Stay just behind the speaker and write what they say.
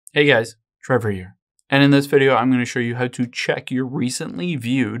Hey guys, Trevor here. And in this video, I'm going to show you how to check your recently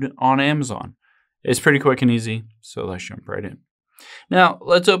viewed on Amazon. It's pretty quick and easy, so let's jump right in. Now,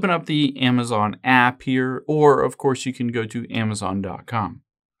 let's open up the Amazon app here, or of course you can go to Amazon.com.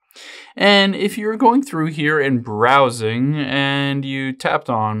 And if you're going through here and browsing and you tapped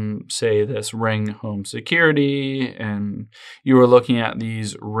on, say, this Ring home security, and you were looking at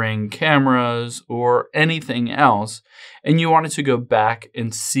these Ring cameras or anything else, and you wanted to go back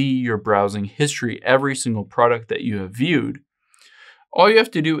and see your browsing history, every single product that you have viewed, all you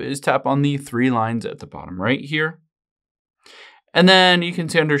have to do is tap on the three lines at the bottom right here. And then you can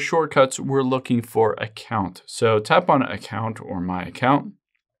see under shortcuts, we're looking for account. So tap on account or my account.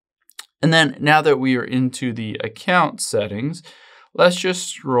 And then now that we are into the account settings, let's just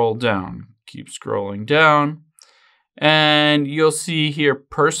scroll down. Keep scrolling down. And you'll see here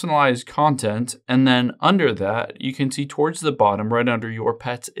personalized content. And then under that, you can see towards the bottom, right under your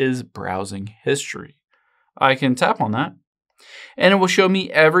pets, is browsing history. I can tap on that. And it will show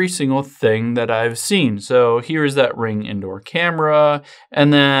me every single thing that I've seen. So here's that Ring indoor camera,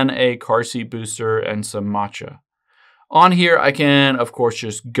 and then a car seat booster and some matcha. On here, I can, of course,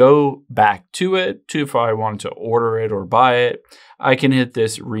 just go back to it if I want to order it or buy it. I can hit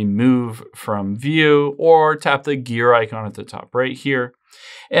this remove from view or tap the gear icon at the top right here.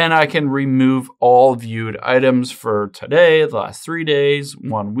 And I can remove all viewed items for today, the last 3 days,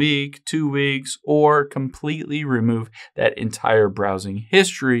 1 week, 2 weeks, or completely remove that entire browsing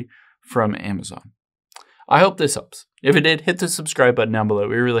history from Amazon. I hope this helps. If it did, hit the subscribe button down below.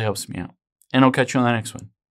 It really helps me out. And I'll catch you on the next one.